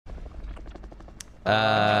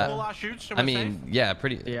All our shoots, so I mean, safe? yeah,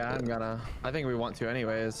 pretty. Yeah, I'm gonna. I think we want to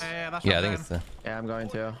anyways. Yeah, that's Yeah, I what think I'm it's. saying. Yeah, I'm going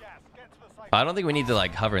to. I don't think we need to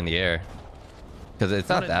like hover in the air because it's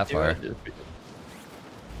not that far.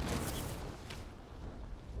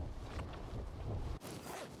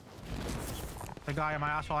 The guy in my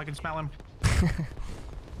asshole, I can smell him. Wait,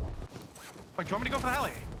 do you want me to go for the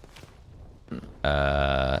heli?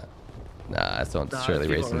 Nah, I don't surely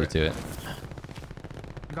racing you to it.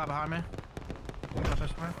 The guy behind me. Got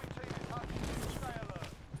this way.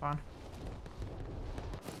 Fine.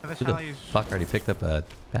 Yeah, this Who the heli's... fuck already picked up a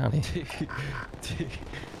bounty?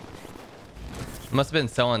 Must have been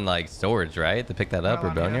selling like storage, right? To pick that up, or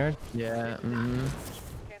boneyard? Yeah.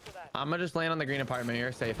 I'm gonna just land on the green apartment.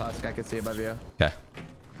 You're safe, Husk. I can see above you. Okay.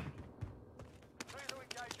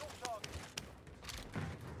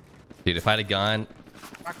 Dude, if I had a gun...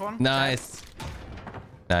 Back one. Nice.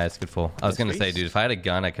 Nice, good full. I was gonna say, dude, if I had a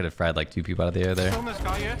gun, I could have fried like 2 people out of the air there. This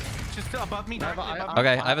guy here. Just above me.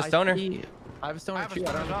 Okay, I have a stoner. I have a stoner too.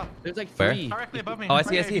 There's like Where? 3. Directly above me. Oh, I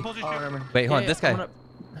see, I see. Wait, hold on, this guy.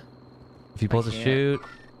 If he pulls a shoot.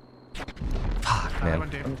 Fuck,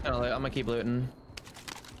 man. I'm gonna keep looting.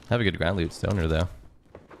 Have a good ground loot stoner though.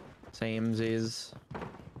 Same Z's.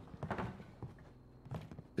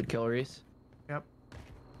 Good kill, Reese. Yep.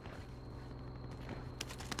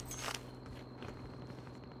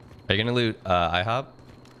 Are you gonna loot IHOP?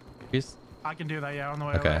 Reese? I can do that, yeah, on the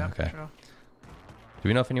way Okay, over, okay. Sure. Do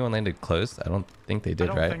we know if anyone landed close? I don't think they did,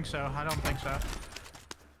 right? I don't think so. I don't think so.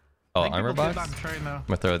 Oh, armor box? I'm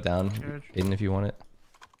gonna throw it down. Aydan, if you want it.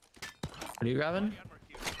 What are you grabbing?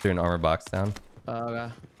 Threw an armor box down.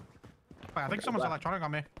 Okay. Wait, I think someone's electronic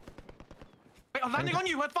on me. Wait, I'm landing on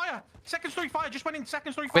you. With fire. Second story fire. Just went in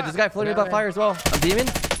second story fire. Wait, this guy floated about fire as well. I'm beaming.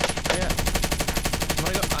 Oh, yeah.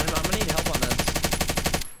 I'm gonna need help on this.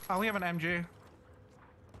 I only have an MG. I'm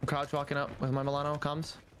crouch walking up with my Milano.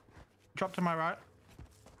 Comes. Drop to my right.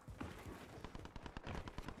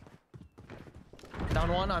 Down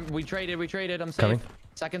one. We traded. I'm safe. Coming.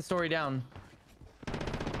 Second story down.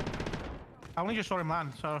 I only just saw him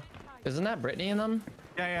land, so. Isn't that Brittany in them?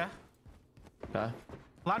 Yeah. Okay.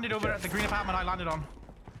 Landed over at the green apartment I landed on.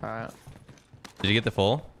 All right. Did you get the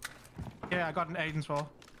full? Yeah, I got an Aydan's full.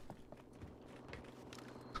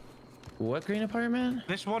 What green apartment?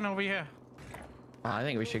 This one over here. Oh, I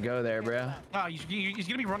think we should go there, bro. No, he's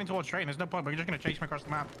gonna be running towards train. There's no point. We're just gonna chase him across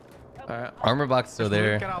the map. All right. Armor box still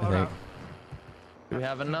there. Get all I think. around. Do we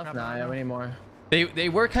have enough? Nah, I have any more. They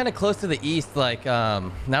were kind of close to the east, like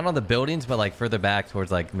not on the buildings, but like further back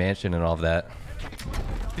towards like mansion and all of that.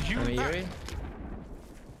 Did you?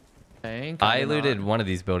 Bank? I looted one of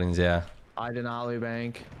these buildings, yeah. I did not loot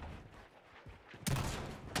bank.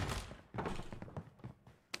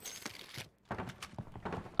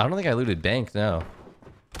 I don't think I looted bank, no.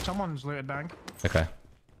 Someone's looted bank. Okay.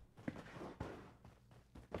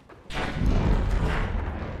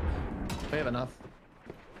 We have enough.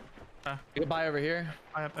 You can buy over here.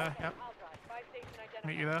 I up there. Yep.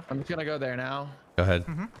 Meet you there. I'm just gonna go there now. Go ahead.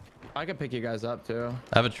 I could pick you guys up too.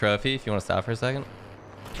 I have a trophy if you want to stop for a second.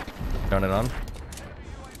 Turn it on.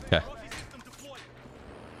 Okay.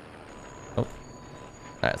 Oh. All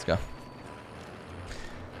right, let's go.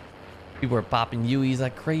 People are popping UEs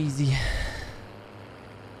like crazy.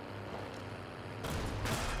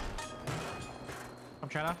 I'm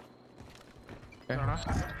trying to. Okay.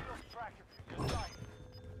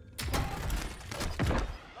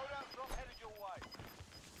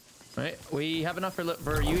 Right, we have enough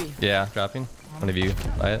for UE. Yeah, dropping. One of you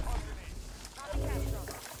buy it. All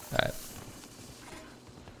right.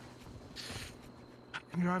 I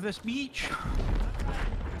can drive this beach.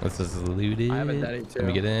 This is looted. I have a daddy too. Let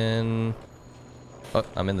me get in. Oh,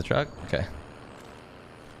 I'm in the truck. Okay.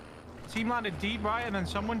 Team landed deep right, and then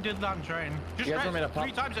someone did land train. Just You guys want me to pop?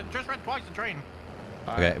 3 times. Just ran twice the train.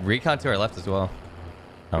 Okay, recon to our left as well.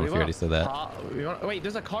 I don't know if you already said that. Wait,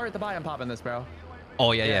 there's a car at the buy. I'm popping this, bro.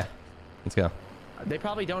 Oh yeah. Let's go. They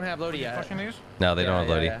probably don't have loadie yet. Pushing these? No, they don't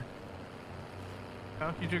have loadie. Yeah.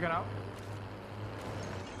 Oh, you do get out.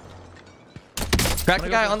 Crack the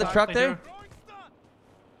guy on the truck there.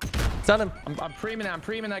 Stun him. I'm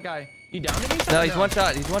preeming that guy. You down to me? No, he's one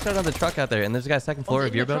shot. He's one shot on the truck out there, and there's a guy second floor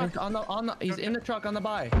of your building. He's in the truck on the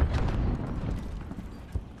buy.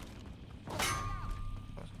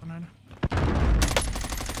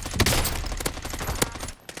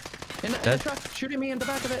 In the truck, shooting me in the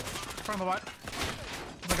back of it. Front of the white.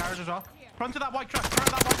 The garage as well. Run to that white truck. Run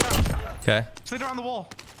to that white truck. Okay. Slid around the wall.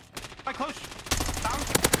 Right close. Down.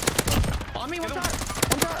 On me, one shot.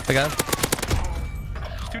 I got him.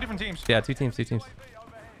 It's 2 different teams. Yeah, two teams. Could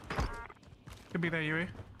be there, Yuri.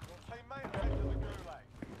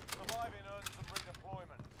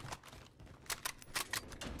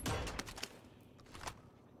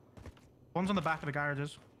 One's on the back of the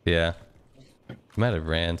garages. Yeah. Might have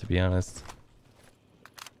ran, to be honest.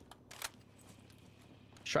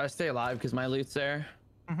 Try to stay alive because my loot's there.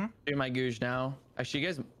 Mm-hmm. Do my googe now. Actually, you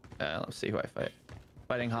guys. Let's see who I fight.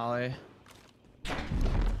 Fighting Holly.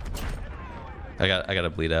 I gotta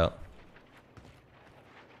bleed out.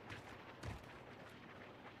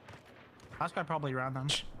 Last guy probably ran them.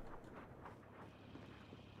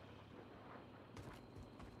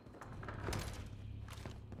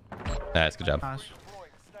 Nice, good job. Nice.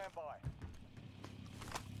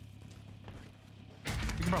 You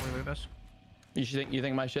can probably loot this. You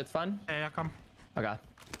think my shit's fun? Yeah, come. Okay.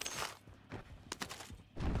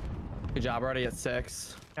 Good job. We're already at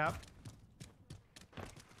 6. Yep.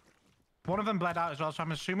 One of them bled out as well, so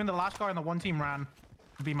I'm assuming the last guy on the one team ran.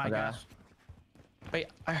 Would be my guess. Wait,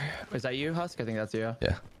 is that you, Husk? I think that's you.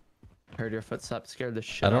 Yeah. Heard your footsteps. Scared the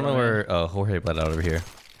shit. I don't out know of me. where. Oh, Jorge bled out over here.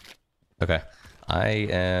 Okay. I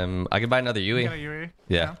can buy another UE. You got a UE?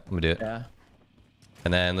 Yeah, I'm gonna do it. Yeah.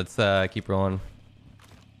 And then let's keep rolling.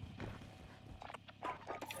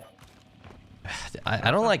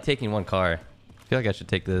 I don't like taking one car. I feel like I should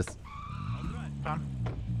take this. Done.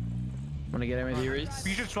 Want to get in with you, Reese?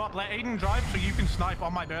 You should swap. Let Aydan drive so you can snipe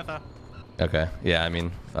on my Bertha. Okay. Yeah, I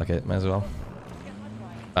mean, fuck it. Might as well.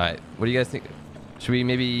 Alright. What do you guys think? Should we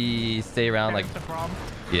maybe stay around Get like... into prom.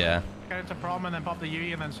 Yeah. Get into prom and then pop the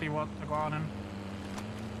UE and then see what to go on in.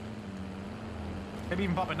 Maybe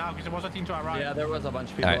even pop it now because there was a team to our right. Yeah, there was a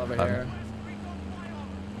bunch of people Alright, over here.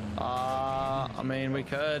 I mean, we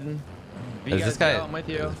could. If you Is guys this guy go, I'm with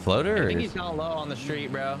you. floater? I Or think is... he's down low on the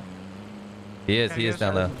street, bro. He is. Yeah, He he is is,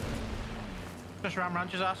 down sir. low. Just ram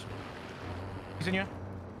ranch's ass. He's in you.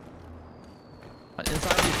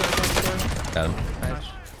 Inside of you, Got him. nice.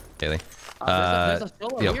 Haley. There's a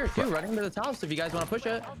solo yo, here too, running to this house. If you guys want to push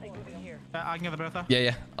it, I can get the Bertha.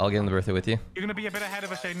 Yeah. I'll get in the birthday with you. You're gonna be a bit ahead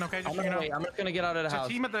of us, Aydan, okay? Just I'm so you gonna know. wait. I'm just gonna get out of the There's a house.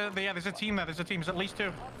 team at the yeah, there's a team there. There's a team. There's at least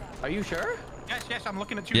 2. Are you sure? Yes, I'm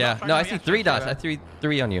looking at 2 Yeah. dots right No, now, I see yes. 3 dots. Okay. I see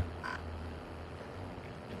 3 on you.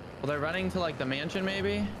 Well, they're running to like the mansion,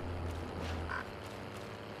 maybe.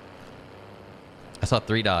 I saw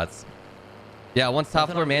 3 dots. Yeah, one's top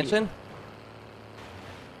Nothing floor on me. mansion.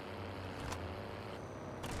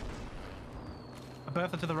 A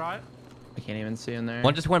Bertha to the right. I can't even see in there.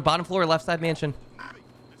 One just went bottom floor, left side mansion. On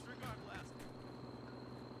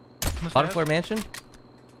the Bottom stairs. floor mansion.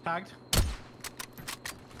 Tagged.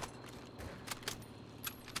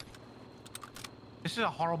 This is a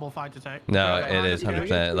horrible fight to take. No, Okay. it is Yeah, we 100%.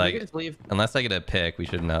 can Like, just leave. unless I get a pick, we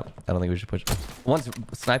should not. I don't think we should push. One's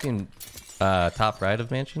sniping top right of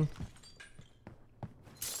mansion.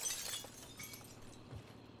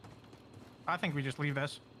 I think we just leave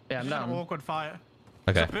this. Yeah, I'm This is an down. awkward fight.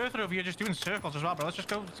 Okay. There's a Bertha over here just doing circles as well, bro. Let's just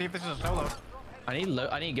go see if this is a solo. I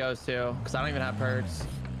need ghosts too, because I don't even have perks.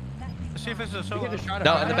 Let's see if this is a We solo. can just try to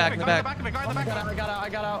No, fight in the it. back, in the back. Guy in the back, guy in the back. I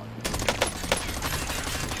got out.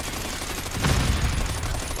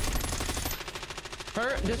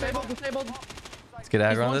 Hurt, disabled. Let's get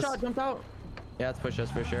He's aggro on one this. shot, jumped out. Yeah, let's push us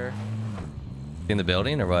for sure. In the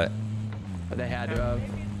building or what? But they had to have.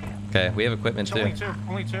 Okay, we have equipment It's only too. 2.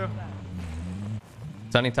 Only 2.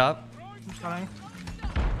 Sunny top. Stunning.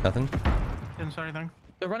 Nothing. Didn't say anything.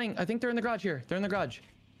 They're running. I think they're in the garage here. They're in the garage.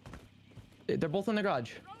 They're both in the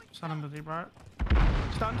garage. Stun in the deep right.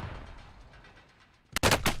 Stunned.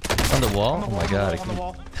 On the wall. On the Oh wall, my god. on the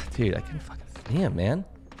wall. Dude, I can't fucking see him, man.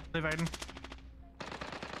 Leave Aydan.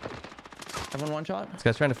 Everyone one shot. This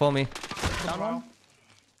guy's trying to fool me. Down one.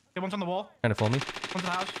 Yeah, one's on the wall. Trying to fool me. One's in the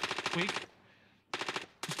house. Weak.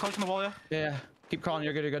 He's close on the wall, yeah. Yeah. Keep crawling.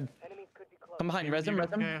 You're good. You're good. Come behind you. Res him.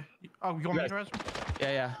 Yeah. Oh, you want me to res?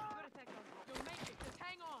 Yeah.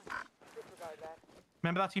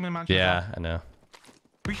 Remember that team in Manchester? Yeah, I know.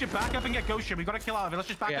 We should back up and get ghost shit. We gotta kill out of it. Let's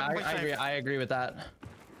just back Yeah, up and play I agree. safe. I agree with that.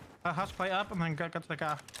 Husk, play up and then get to the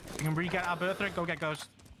car. You can re-get our Bertha, go get ghost.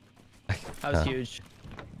 That was huge.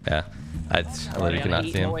 Yeah. I literally cannot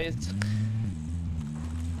see him.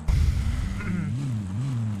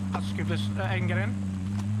 Husk, scoop this. Aydan, get in.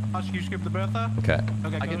 Husk, you scoop the Bertha. Okay. Go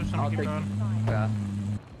get ghost and we keep going. Yeah.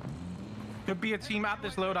 Could be a team at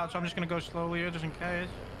this loadout, so I'm just gonna go slowly here just in case.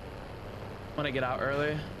 Want to get out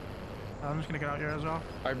early. I'm just gonna get out here as well.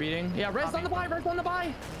 Are beating? Yeah, res on the buy. Res on the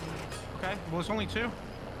buy. Okay, well it's only 2. I'm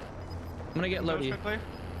gonna get Ghost Lodi. quickly.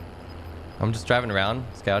 I'm just driving around,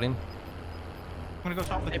 scouting. I'm gonna go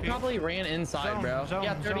top of They the probably ran inside, Zone, bro. zone,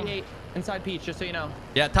 Yeah, 38 inside Peach, just so you know.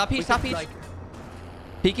 Yeah, top piece, top piece. Like,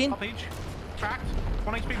 Peeking. Top each. Cracked.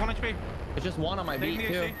 1 HP, 1 HP. it's just one on my beat Leave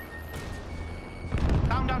too. the AC.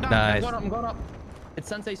 Down. Nice. I'm going up. It's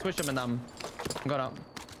Sensei Swish him and them. I'm going up.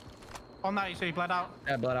 On that AC, bled out.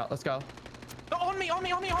 Yeah, blood out. Let's go. Oh, on me.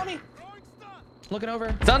 Looking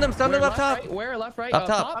over. Stun them up top. Right? Where? Left, right? Up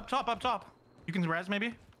top. Up top. You can res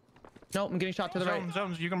maybe? No, I'm getting shot to the right.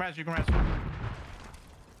 Zones, you can res.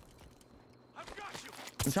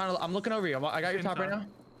 I'm looking over you. I got your top right now.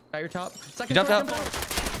 Got your top. Second You jumped floor, up.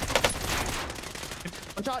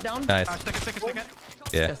 One shot down. Nice. Stick it. Yeah.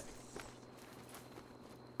 Yes.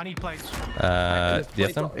 I need plates. Do you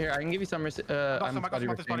have some? Here, I can give you some. I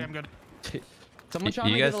got this body, I'm good. Someone shot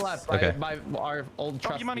You me guys- to the left okay. by our old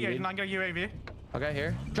Drop trust. your money, Aydan. I got UAV. Okay,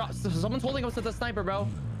 here. Drop. Someone's holding us with a sniper, bro.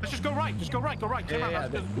 Let's just go right. Turn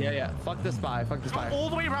around. Yeah. Fuck this spy. Go all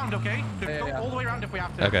the way around, okay? Go all the way around if we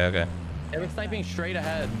have to. Okay. They were sniping straight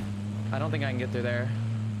ahead. I don't think I can get through there.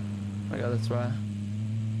 I go this way.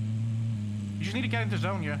 You just need to get into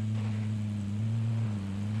zone, yeah.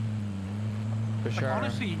 For sure.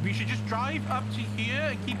 Honestly, we should just drive up to here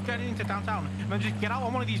and keep getting into downtown. And then just get out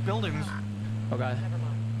on one of these buildings. Okay.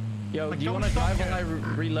 Yo, Like, do you don't want to stop drive while I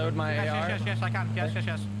here. reload my AR? Yes, I can. Yes.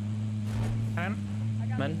 And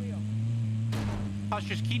Men? let's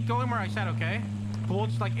just keep going where I said, okay?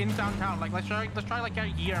 Towards like in downtown. Like let's try like get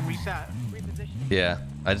here and reset. Yeah.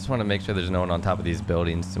 I just want to make sure there's no one on top of these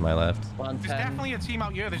buildings to my left. There's definitely a team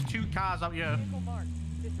out here. There's 2 cars out here.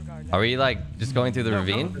 Are we like just going through the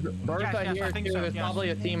ravine? Bertha Yes, here I think too. so, There's yes. probably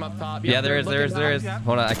a team up top. Yeah, there is. Yeah.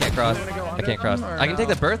 Hold on, I can't cross. I can't cross. I can take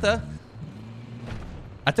the Bertha.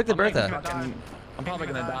 I took the Bertha. I'm probably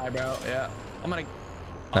gonna die, bro. Yeah. I'm gonna.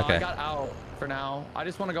 Okay. I got out for now. I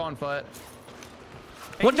just want to go on foot.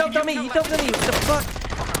 One jumped on me. He jumped on me. What the fuck?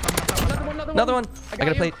 Another one. I got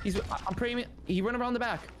a plate. I'm praying. He ran around the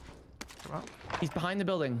back. He's behind the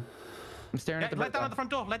building. I'm staring at the. Let down at the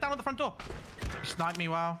front door. You sniped me,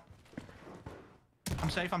 wow. I'm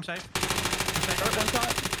safe. One shot.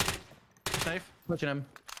 Safe. Pushing him.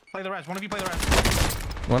 Play the res. One of you play the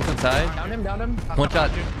res. One's inside. Down him. One shot.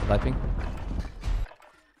 Sniping.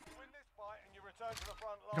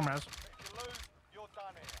 You can res.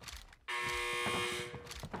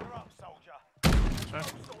 Sure.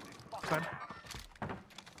 Good.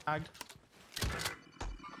 Tagged.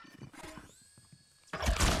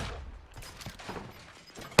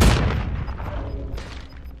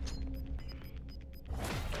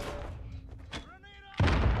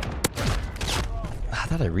 I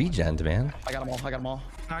thought I regened, man. I got them all.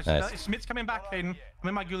 Nice. Nice. Smith's coming back, Aydan. I'm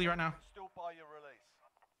in my ghoulie right now.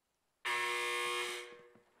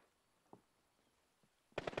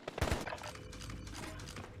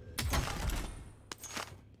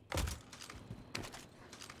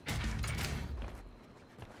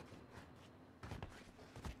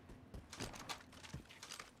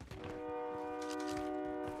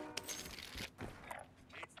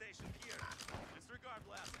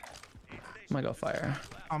 I'm gonna go fire.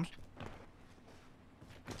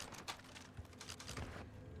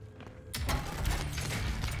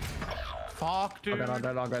 Fuck, dude.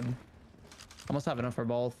 All good. Almost have enough for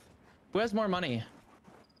both. Who has more money?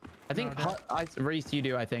 I think Reese, you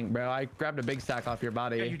do. I think, bro. I grabbed a big stack off your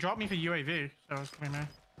body. Yeah, you dropped me for UAV, so it's coming man.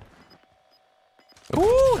 Ooh,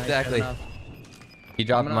 Nice, exactly. good enough. He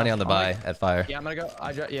dropped money on the buy at fire. Yeah, I'm gonna go.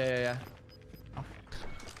 Yeah.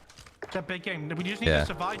 It's a big game. We just need Yeah. to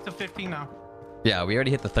survive to 15 now. Yeah, we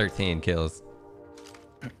already hit the 13 kills.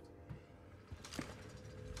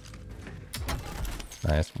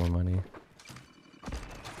 Nice, more money.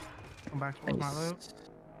 Come back towards my loot.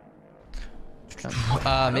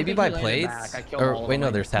 Maybe by plates? Or wait, no,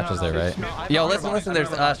 there's satchels there, right? No, I have Yo, armor listen, box.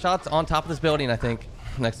 there's shots on top of this building, I think.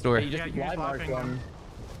 Next door. You Yeah, just you live just marked laughing. one.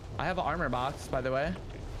 I have an armor box, by the way.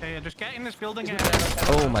 Yeah, just get in this building. And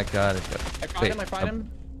Oh my god. I fried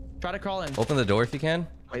him. Try to crawl in. Open the door if you can.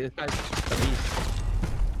 Wait, this guy's a beast.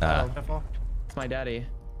 Careful. It's my daddy.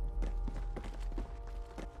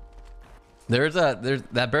 There's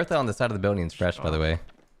that Bertha on the side of the building is fresh, by the way. You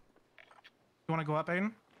want to go up,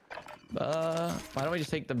 Aydan? Why don't we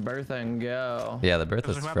just take the Bertha and go? Yeah, the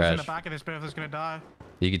Because Bertha's whoever's in fresh. the back of this booth is gonna die.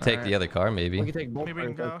 You could take Alright. the other car, We maybe. can take both Maybe we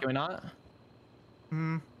can Berthas. go. Can we not?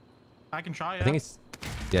 I can try it. I think he's...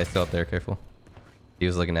 Yeah, he's still up there, careful. He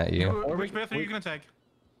was looking at you. Which booth are you gonna take?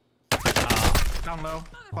 Down low.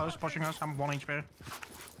 Close, pushing us. I'm 1 HP.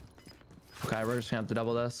 Okay, we're just gonna have to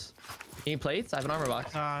double this. Any plates? I have an armor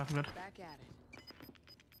box. I'm good. Back at it.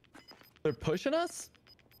 They're pushing us?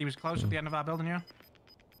 He was close at the end of that building, yeah.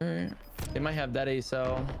 Alright. They might have daddy,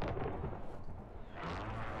 so...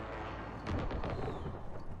 Do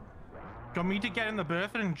you want me to get in the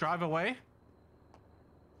Bertha and drive away?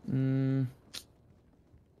 I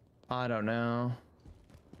don't know.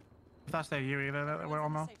 If that's their UE, we're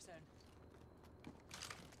on now. Safe zone.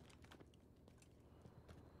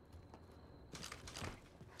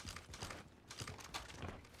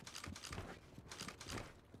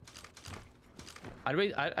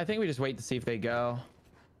 I think we just wait to see if they go.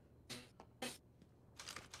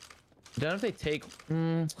 Don't know if they take.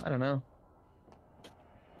 I don't know.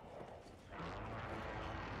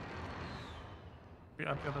 Be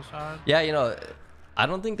up the other side. Yeah, you know, I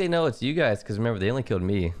don't think they know it's you guys because remember they only killed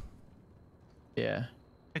me. Yeah.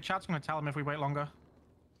 Hey, chat's gonna tell them if we wait longer.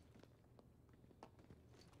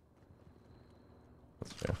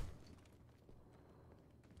 That's fair.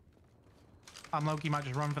 Loki might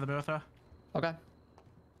just run for the Bertha. Okay. I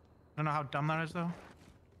don't know how dumb that is though.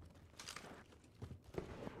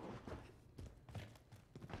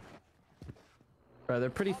 Bro, they're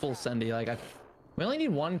pretty full sendy. Like we only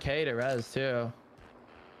need 1K to res too.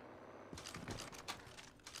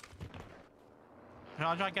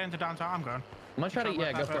 I'll try to get into downtown. I'm going. I'm gonna try to,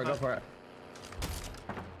 yeah, go for it, go for it.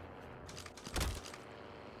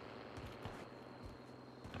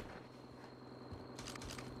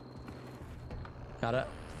 Got it.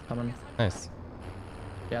 Coming. Nice.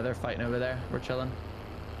 Yeah, they're fighting over there. We're chilling.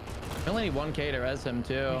 We only need 1K to res him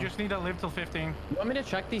too. You just need to live till 15. You want me to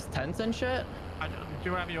check these tents and shit?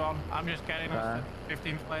 Do whatever you want. I'm just getting us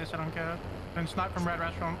 15th place. I don't care. Then snipe from Red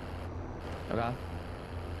Restaurant. Okay.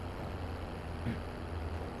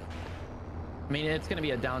 I mean, it's gonna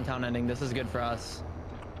be a downtown ending. This is good for us.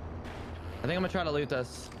 I think I'm gonna try to loot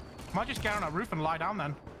this. Might just get on a roof and lie down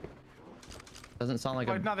then. Doesn't sound like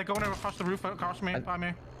No, they're going across the roof across me, by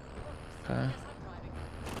me. Okay.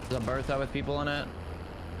 There's a Bertha with people in it.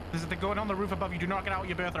 They're going on the roof above you. Do not get out of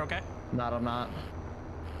your Bertha, okay? Not, I'm not.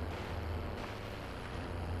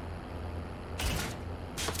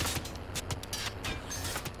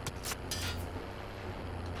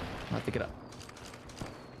 I have to get up.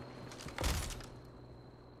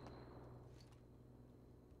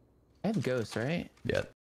 I have ghosts, right? Yeah.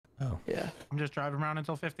 Oh. Yeah. I'm just driving around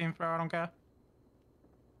until 15th, bro. I don't care.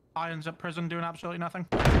 Iron's at prison doing absolutely nothing.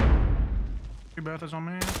 2 Berthas on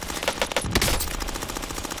me.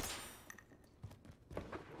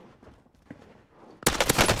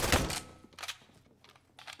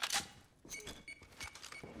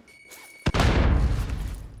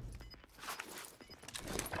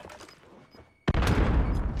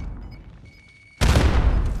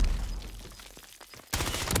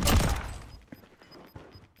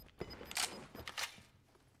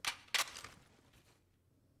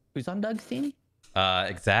 Who's on Doug's team?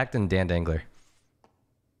 Exact and Dan Dangler.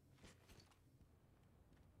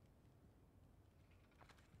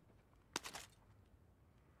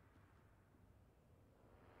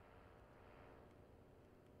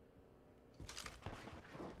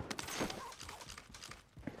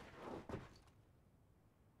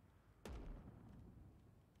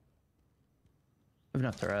 I have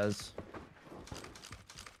enough to res.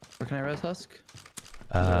 Where can I res Husk?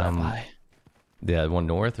 Yeah, one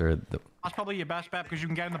north or the. That's probably your best bet because you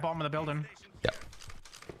can get in the bottom of the building. Yeah.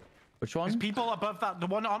 Which one? There's people above that. The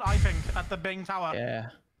one on I pinged at the Bing Tower. Yeah.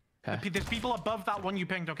 Okay. There's people above that one you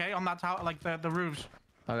pinged, okay? On that tower, like the roofs.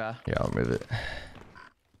 Okay. Yeah, I'll move it.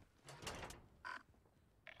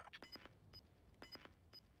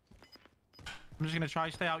 I'm just gonna try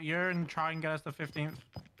to stay out here and try and get us the 15th.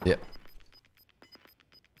 Yep.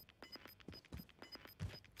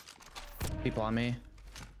 People on me.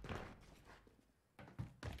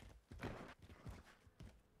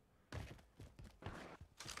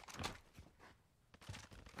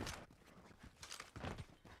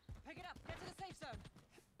 Pick it up. Get to the safe zone.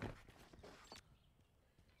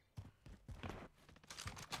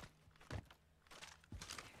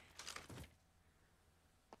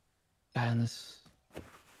 Guy on this.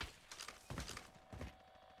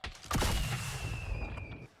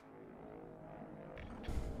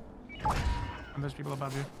 And there's people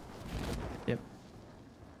above you. Yep.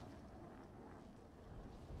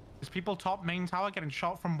 There's people top main tower getting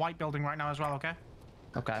shot from white building right now as well, okay?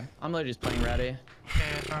 Okay. I'm literally just playing ready.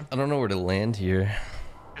 Yeah, I don't know where to land here.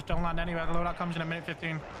 just don't land anywhere. The loadout comes in a minute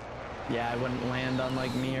 15. Yeah, I wouldn't land on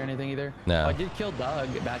like me or anything either. No. Oh, I did kill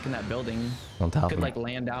Doug back in that building. On top Could of like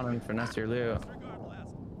land down and finesse your loot.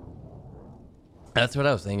 That's what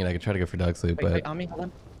I was thinking. I could try to go for Doug's loot, but Wait, on me. Hold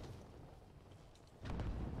on.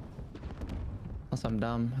 Unless I'm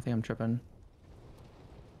dumb. I think I'm tripping.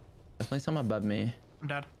 Definitely some above me. I'm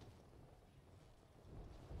dead.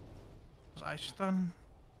 Was I stunned?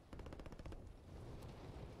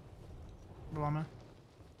 Below me.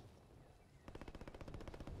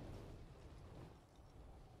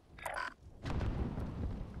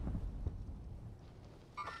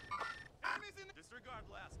 Disregard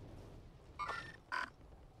blast.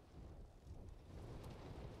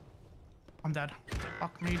 I'm dead.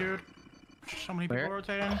 Fuck me, dude. So many people Where?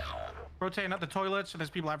 rotating. Rotating at the toilet, so there's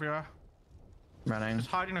people everywhere. Running. Just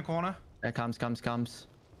hide in a corner. It comes.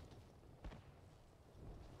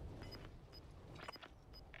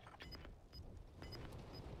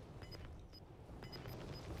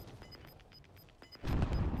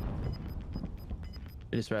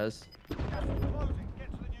 It just res.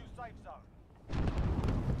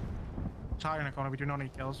 It's higher in the corner. We do not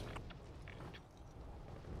need kills.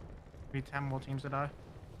 We need 10 more teams to die.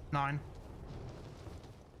 9.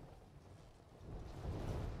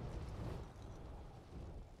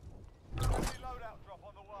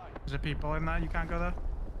 Is there people in there? You can't go there?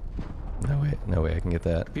 No way I can get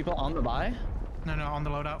that. People on the buy? No, on the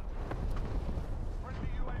loadout. Oh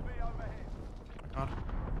my god.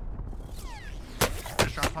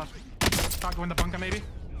 Just drop past. Start going the bunker maybe.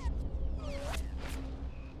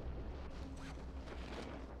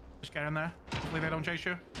 Just get in there. Hopefully they don't chase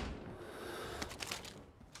you.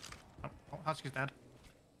 Oh, Huskerrs dead.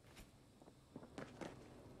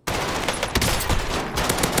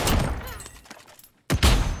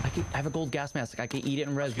 I have a gold gas mask. I can eat it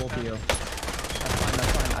and res both of you.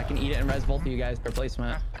 That's fine. I can eat it and res both of you guys for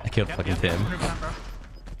placement. I killed fucking Tim. 100%, bro.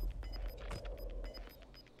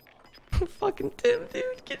 Fucking Tim, dude.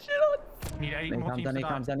 Get shit on. Need 8 Then more teams to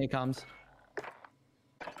die. then he comes.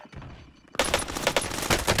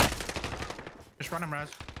 Just run him, res.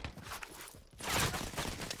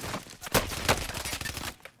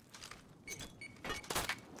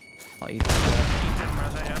 I'll eat Eat him,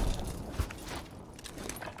 res it, yeah.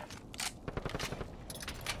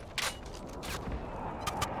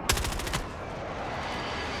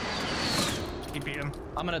 Keep beating.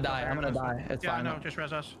 I'm gonna die. It's Yeah, fine. I know. Just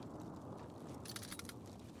res us.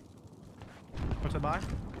 What's it buy?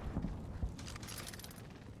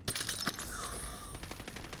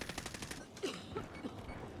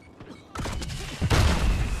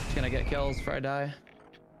 Just gonna get kills before I die.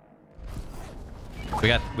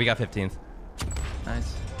 We got 15th.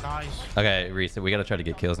 Nice. Nice. Okay, Reese, we gotta try to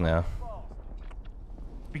get kills now.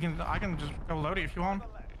 I can just go load it if you want.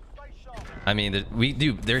 I mean,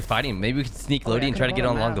 they're fighting. Maybe we could sneak Oh, Lodi yeah, and try to get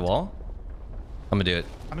on along the wall. I'm gonna do it.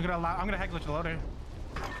 I'm gonna head glitch the loader.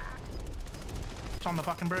 It's on the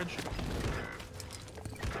fucking bridge.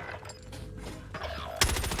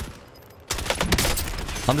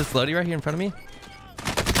 On this Lodi right here in front of me.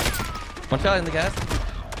 One shot in the gas.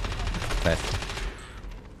 Nice.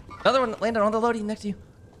 Another one landed on the Lodi next to you.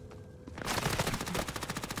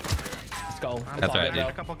 Let's go. That's right, dude.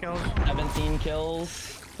 A couple kills. 17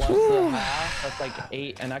 kills plus the half. That's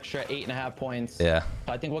like an extra 8.5 points. Yeah.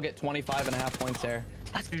 I think we'll get 25.5 points there.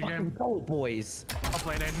 Let's Good fucking game. go, boys. I'll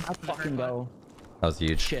play it, Aydan. Let's fucking go. That was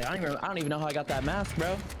huge. Shit, I don't even know how I got that mask,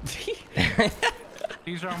 bro.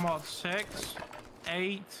 These are on what? 6,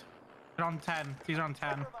 8. They're on 10. These are on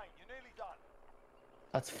 10.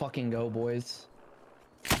 Let's fucking go, boys.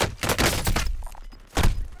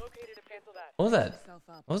 What was that?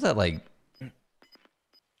 What was that like?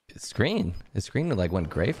 Screen. His screen like went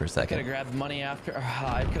gray for a Could have second. grabbed money after.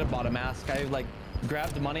 I could have bought a mask. I like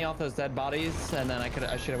grabbed money off those dead bodies, and then I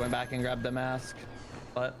should have went back and grabbed the mask.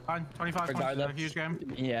 But Fine. 25 points is a regardless, huge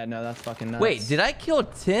game. yeah, no, that's fucking nuts. Wait, did I kill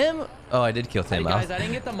Tim? Oh, I did kill Tim. Hey guys, I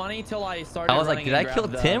didn't get the money till I started. I was like, running did I and kill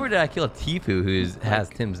grabbed Tim the- or did I kill Tifu, who has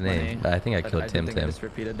Tim's name? money. But I think I But killed did Tim. think I just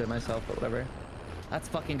repeated to myself, but whatever. Let's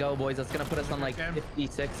fucking go, boys. That's gonna put us on like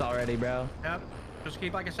 56 already, bro. Yep. Just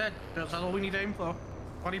keep, like I said, that's all we need to aim for.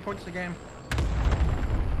 20 points a game.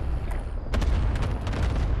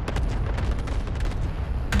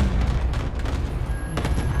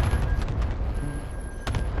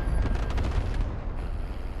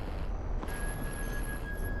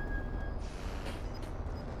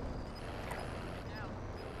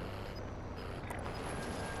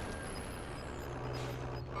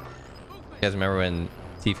 You guys remember when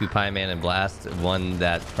Tifu, Pieman, and Blast won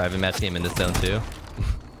that private match game in this zone too?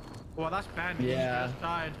 Well, that's bad. Yeah. You just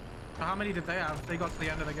died. So how many did they have? They got to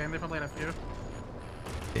the end of the game. They probably had a few.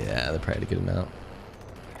 Yeah, they probably had a good amount.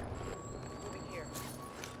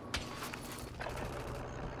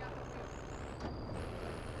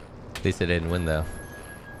 At least they didn't win though.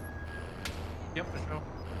 Yep, for sure.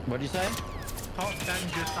 What'd you say? Top 10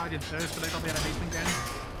 just died first, so they probably had a decent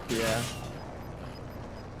game. Yeah.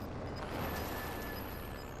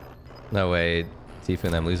 No way Tifu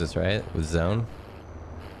and them lose this, right? With zone?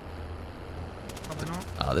 Probably not.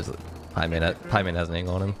 Oh, there's Pieman has an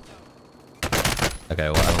angle on him. Okay,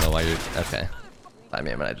 well, I don't know why you're... Okay.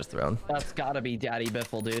 Pieman, I just thrown. That's gotta be Daddy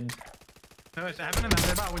Biffle, dude. No, it's Evan and them.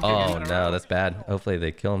 They're about to win 2 Oh, games in a no, row. that's bad. Hopefully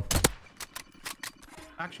they kill him.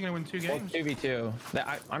 Actually gonna win 2 Well, games. 2v2.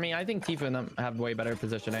 I mean, I think Tifu and them have way better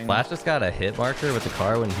positioning. Flash just got a hit marker with the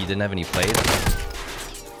car when he didn't have any plates.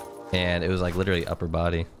 And it was like literally upper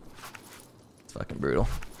body. It's fucking brutal.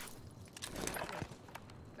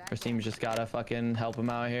 Our team's just gotta fucking help him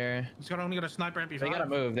out here. He's got only got a sniper MP5. They gotta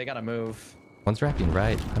move. They gotta move. One's wrapping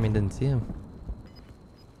right. I mean, didn't see him.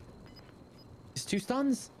 He's 2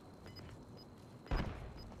 stuns.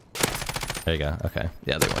 There you go. Okay.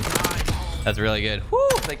 Yeah, they won. Nice. That's really good. Woo!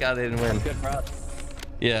 Thank God they didn't win. Good for us.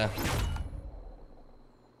 Yeah.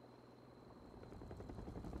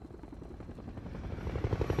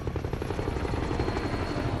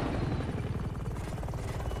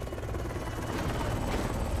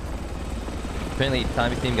 Apparently,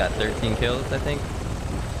 Tommy's team got 13 kills, I think.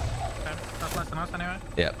 Okay, that's less than us anyway.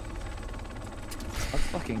 Yep. Let's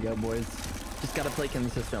fucking go, boys. Just gotta play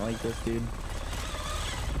consistent like this, dude.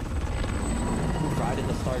 We tried at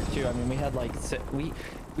the start too. I mean, we had like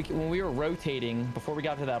when we were rotating before we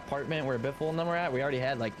got to that apartment where Biffle and them were at, we already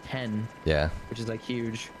had like 10. Yeah. Which is like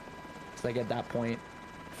huge. It's like at that point,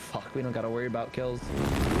 fuck, we don't gotta worry about kills.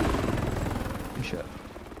 Shit.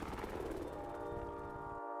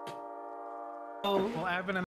 Well, Evan and